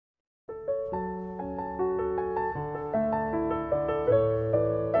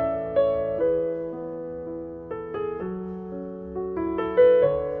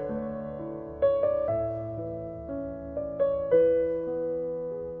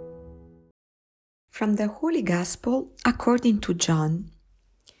From the Holy Gospel according to John.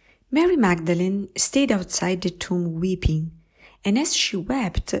 Mary Magdalene stayed outside the tomb weeping, and as she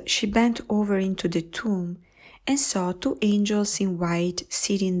wept, she bent over into the tomb and saw two angels in white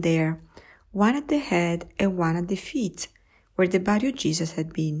sitting there, one at the head and one at the feet, where the body of Jesus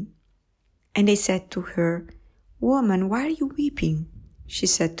had been. And they said to her, "Woman, why are you weeping?" She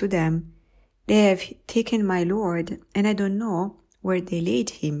said to them, "They have taken my Lord, and I don't know where they laid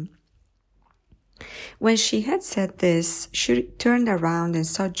him." When she had said this, she turned around and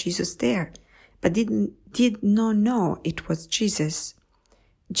saw Jesus there, but did not know it was Jesus.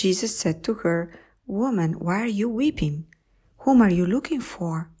 Jesus said to her, "Woman, why are you weeping? Whom are you looking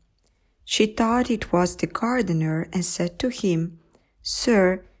for?" She thought it was the gardener and said to him,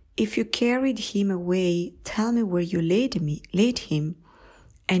 "Sir, if you carried him away, tell me where you laid him,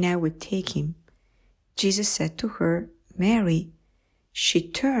 and I will take him." Jesus said to her, "Mary." She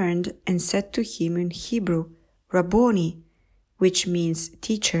turned and said to him in Hebrew, "Rabboni," which means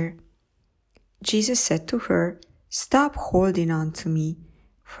teacher. Jesus said to her, "Stop holding on to me,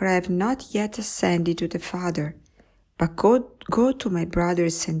 for I have not yet ascended to the Father. But go to my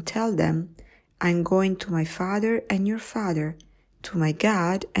brothers and tell them, I am going to my Father and your Father, to my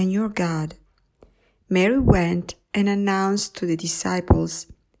God and your God." Mary went and announced to the disciples,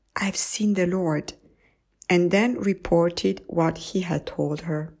 "I have seen the Lord," and then reported what he had told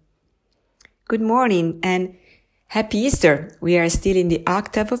her. Good morning and happy Easter. We are still in the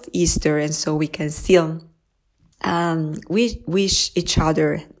octave of Easter, and so we can still wish each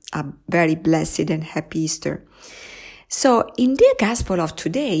other a very blessed and happy Easter. So in the Gospel of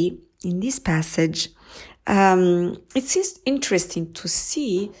today, in this passage, it's interesting to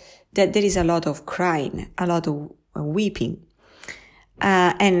see that there is a lot of crying, a lot of weeping.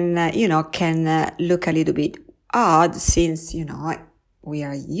 Can look a little bit odd since, we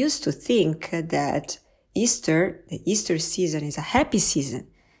are used to think that the Easter season is a happy season,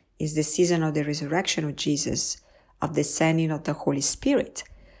 is the season of the resurrection of Jesus, of the sending of the Holy Spirit,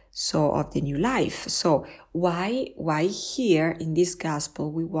 so of the new life. So why here in this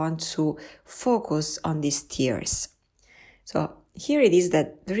gospel we want to focus on these tears? So here it is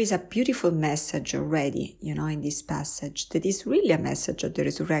that there is a beautiful message already, in this passage that is really a message of the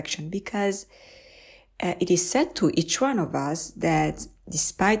resurrection, because it is said to each one of us that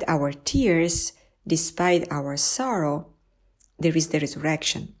despite our tears, despite our sorrow, there is the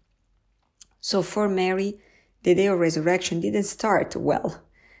resurrection. So for Mary, the day of resurrection didn't start well.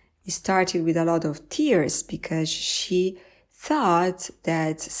 It started with a lot of tears because she thought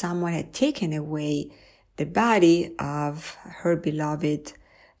that someone had taken away the body of her beloved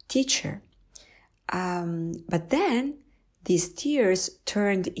teacher. But then these tears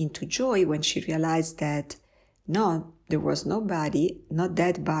turned into joy when she realized that no, there was no body, not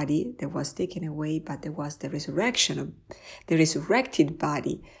that body that was taken away, but there was the resurrection of the resurrected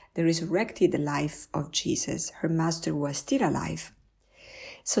body, the resurrected life of Jesus. Her master was still alive.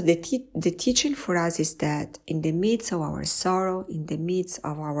 So the teaching for us is that in the midst of our sorrow, in the midst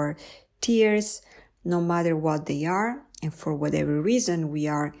of our tears, no matter what they are, and for whatever reason we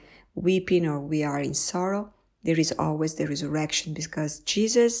are weeping or we are in sorrow, there is always the resurrection, because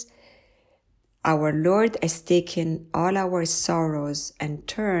Jesus, our Lord, has taken all our sorrows and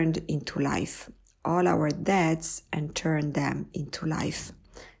turned into life, all our deaths and turned them into life.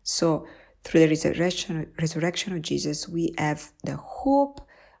 So through the resurrection of Jesus, we have the hope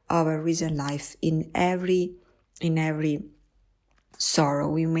of a risen life in every sorrow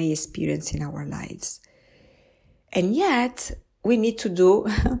we may experience in our lives. And yet, we need to do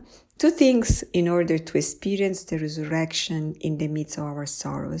two things in order to experience the resurrection in the midst of our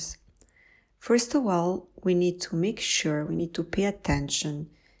sorrows. First of all, we need to pay attention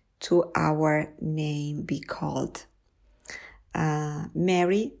to our name be called.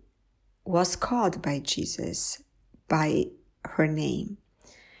 Mary was called by Jesus by her name.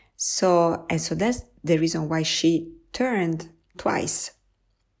 So that's the reason why she turned twice.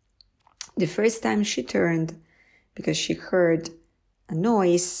 The first time she turned because she heard a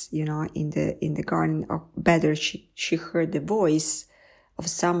noise, in the garden, or better, she heard the voice of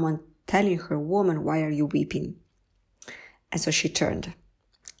someone telling her, "Woman, why are you weeping?" And so she turned.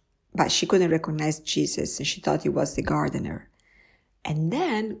 But she couldn't recognize Jesus, and she thought he was the gardener. And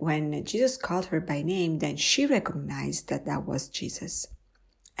then when Jesus called her by name, then she recognized that was Jesus.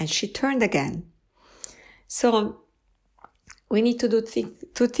 And she turned again. So we need to do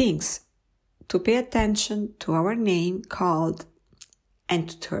two things: to pay attention to our name called and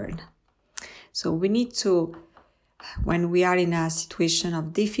to turn. So we need to, when we are in a situation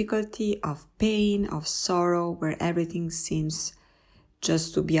of difficulty, of pain, of sorrow, where everything seems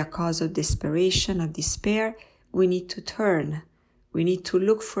just to be a cause of desperation, of despair. We need to turn. We need to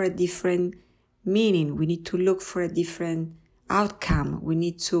look for a different meaning. We need to look for a different outcome. We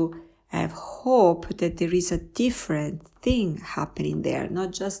need to have hope that there is a different thing happening there,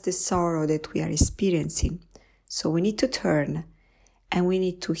 not just the sorrow that we are experiencing. So we need to turn, and we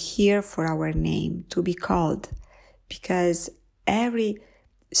need to hear for our name to be called, because every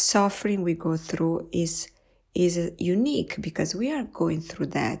suffering we go through is unique, because we are going through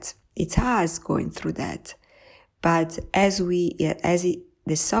that. It's us going through that. But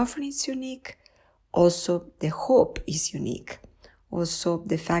the suffering is unique, also the hope is unique. Also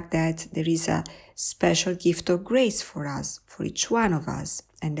the fact that there is a special gift of grace for us, for each one of us,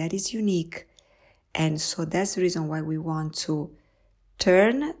 and that is unique. And so that's the reason why we want to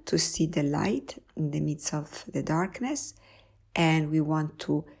turn to see the light in the midst of the darkness, and we want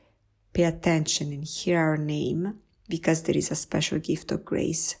to pay attention and hear our name, because there is a special gift of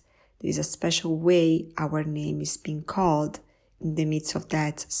grace. There is a special way our name is being called in the midst of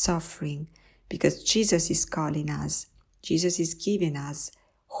that suffering, because Jesus is calling us. Jesus is giving us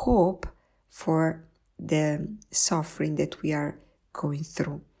hope for the suffering that we are going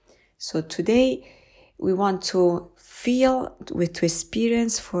through. So today we want to to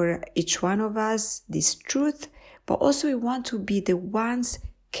experience for each one of us this truth, but also we want to be the ones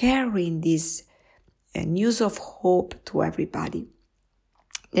carrying this news of hope to everybody.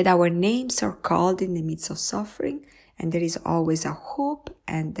 That our names are called in the midst of suffering, and there is always a hope,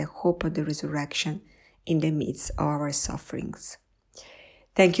 and the hope of the resurrection in the midst of our sufferings.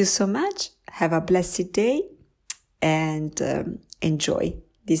 Thank you so much. Have a blessed day, and enjoy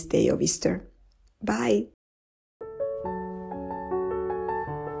this day of Easter. Bye.